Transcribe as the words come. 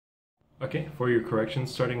Okay, for your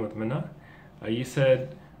corrections, starting with Minna, you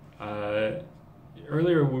said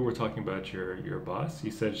earlier we were talking about your boss.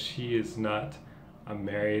 You said she is not a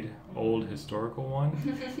married old historical one.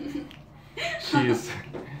 She is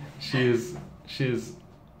she is she is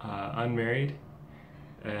unmarried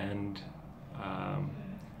and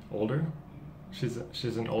older. She's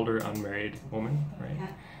an older unmarried woman,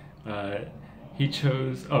 right? He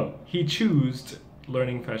chose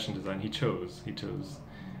learning fashion design. He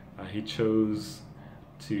chose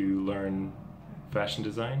to learn fashion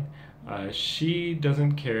design. She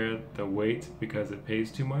doesn't care the weight because it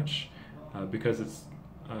pays too much, because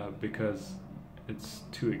it's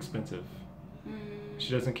too expensive.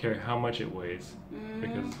 She doesn't care how much it weighs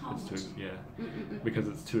because because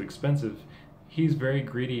it's too expensive. He's very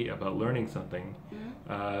greedy about learning something.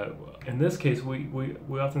 In this case, we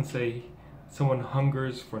often say someone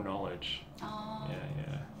hungers for knowledge.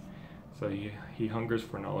 Yeah. So he hungers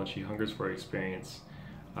for knowledge. He hungers for experience.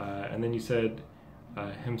 And then you said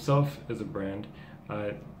himself is a brand.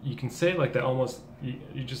 You can say it like that almost.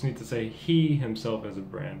 You just need to say he himself as a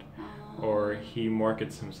brand, or he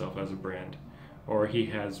markets himself as a brand, or he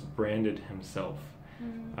has branded himself.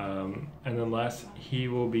 And then last, he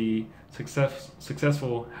will be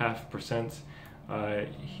successful half percent.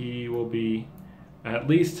 He will be at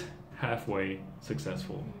least halfway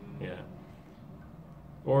successful. Yeah.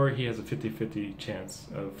 Or he has a 50-50 chance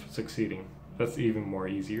of succeeding. That's even more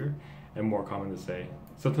easier and more common to say.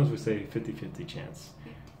 Sometimes we say 50-50 chance.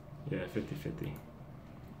 Yeah,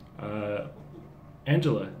 50-50.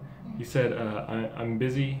 Angela, you said, I'm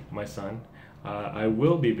busy, my son. I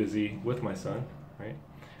will be busy with my son, right?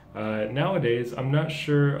 Nowadays, I'm not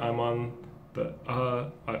sure I'm on the,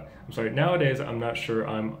 nowadays I'm not sure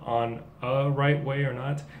I'm on a right way or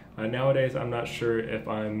not. Nowadays, I'm not sure if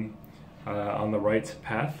I'm on the right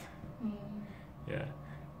path. Yeah.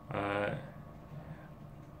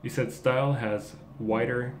 You said style has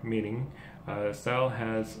wider meaning. Style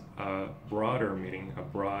has a broader meaning,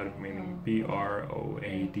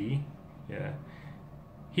 B-R-O-A-D. Yeah.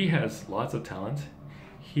 He has lots of talent.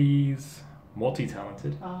 He's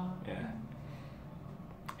multi-talented. Yeah.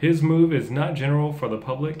 His move is not general for the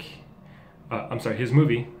public. His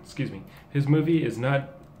movie is not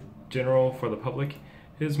general for the public.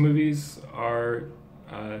 His movies are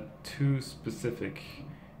too specific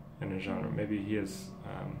in a genre. Maybe he is,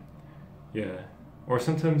 Or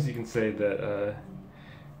sometimes you can say that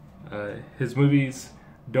his movies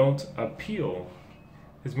don't appeal.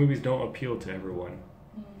 His movies don't appeal to everyone.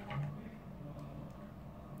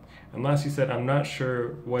 And last you said, I'm not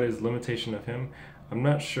sure what is limitation of him. I'm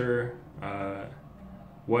not sure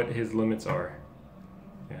what his limits are.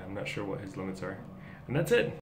 Yeah, I'm not sure what his limits are. And that's it.